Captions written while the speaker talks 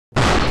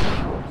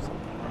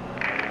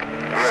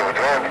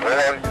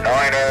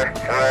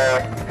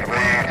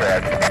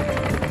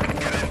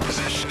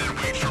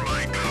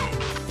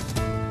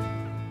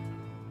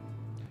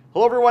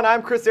Hello everyone,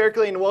 I'm Chris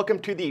Erkley and welcome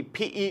to the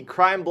PE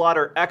Crime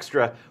Blotter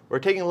Extra. We're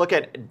taking a look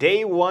at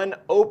day one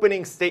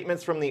opening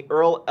statements from the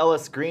Earl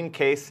Ellis Green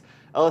case.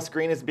 Ellis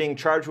Green is being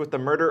charged with the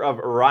murder of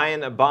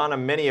Ryan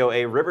Bonaminio,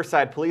 a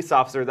Riverside police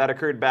officer that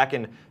occurred back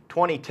in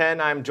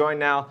 2010. I'm joined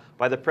now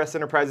by the Press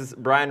Enterprise's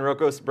Brian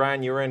Rokos.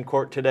 Brian, you were in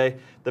court today.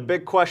 The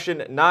big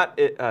question, not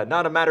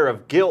a matter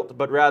of guilt,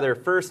 but rather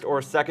first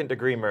or second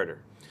degree murder.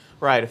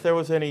 Right, if there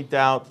was any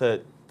doubt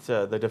that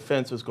the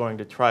defense was going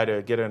to try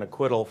to get an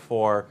acquittal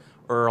for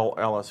Earl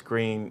Ellis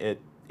Green,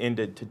 it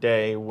ended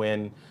today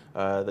when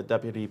the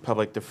Deputy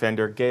Public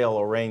Defender, Gail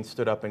O'Rain,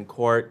 stood up in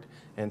court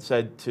and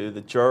said to the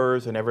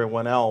jurors and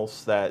everyone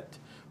else that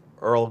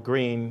Earl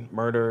Green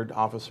murdered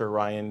Officer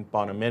Ryan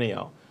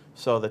Bonaminio.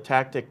 So the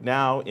tactic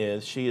now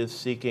is she is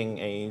seeking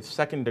a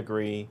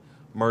second-degree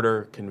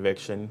murder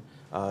conviction.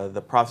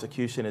 The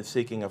prosecution is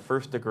seeking a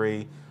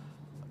first-degree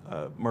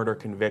murder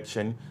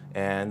conviction,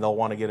 and they'll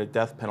want to get a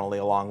death penalty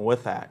along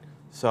with that.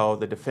 So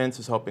the defense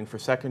is hoping for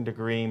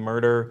second-degree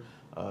murder.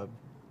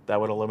 That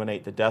would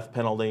eliminate the death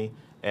penalty,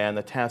 and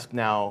the task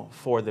now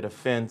for the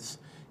defense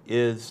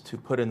is to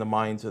put in the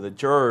minds of the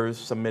jurors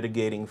some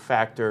mitigating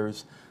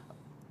factors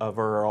of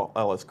Earl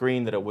Ellis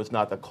Green, that it was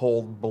not the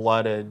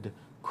cold-blooded,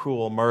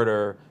 cruel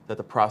murder that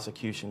the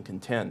prosecution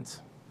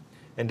contends.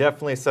 And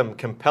definitely some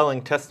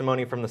compelling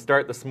testimony from the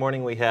start. This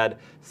morning we had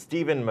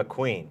Stephen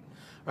McQueen.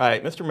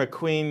 Right, Mr.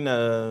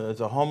 McQueen is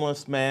a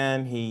homeless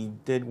man. He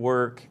did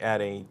work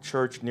at a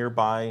church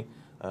nearby,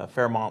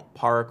 Fairmount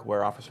Park,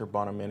 where Officer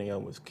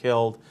Bonaminio was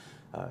killed.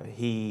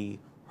 He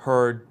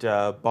heard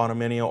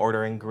Bonaminio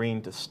ordering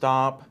Green to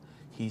stop.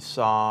 He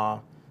saw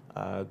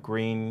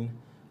Green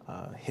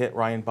hit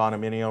Ryan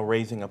Bonaminio,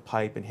 raising a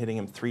pipe and hitting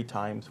him 3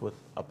 times with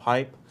a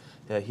pipe.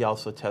 He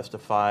also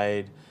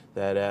testified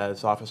that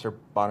as Officer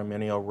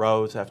Bonaminio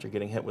rose after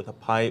getting hit with a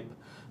pipe,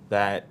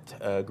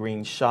 that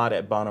Green shot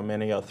at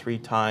Bonaminio 3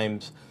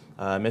 times,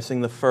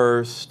 missing the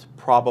first,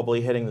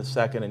 probably hitting the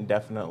second, and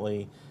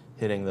definitely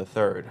hitting the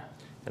third.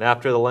 And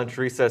after the lunch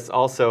recess,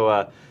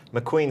 also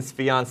McQueen's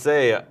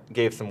fiancée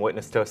gave some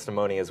witness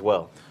testimony as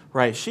well.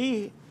 Right,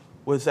 she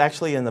was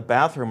actually in the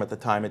bathroom at the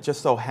time. It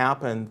just so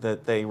happened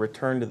that they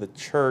returned to the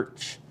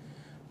church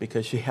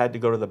because she had to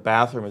go to the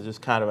bathroom. It was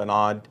just kind of an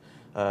odd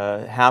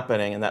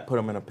happening, and that put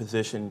him in a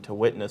position to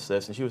witness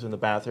this. And she was in the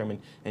bathroom,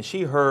 and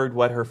she heard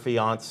what her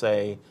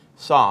fiancé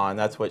saw, and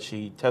that's what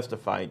she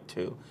testified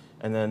to.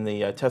 And then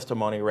the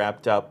testimony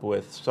wrapped up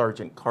with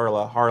Sergeant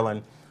Carla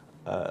Hardin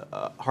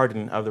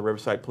of the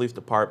Riverside Police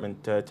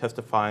Department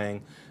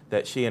testifying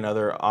that she and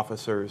other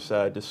officers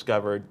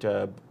discovered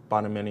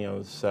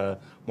Bonaminio's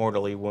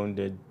mortally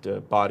wounded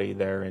body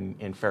there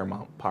in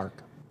Fairmount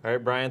Park. All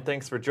right, Brian,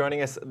 thanks for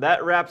joining us.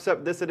 That wraps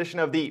up this edition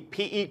of the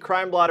PE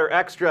Crime Blotter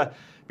Extra.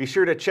 Be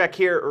sure to check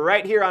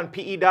right here on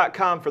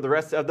PE.com for the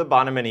rest of the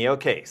Bonaminio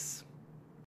case.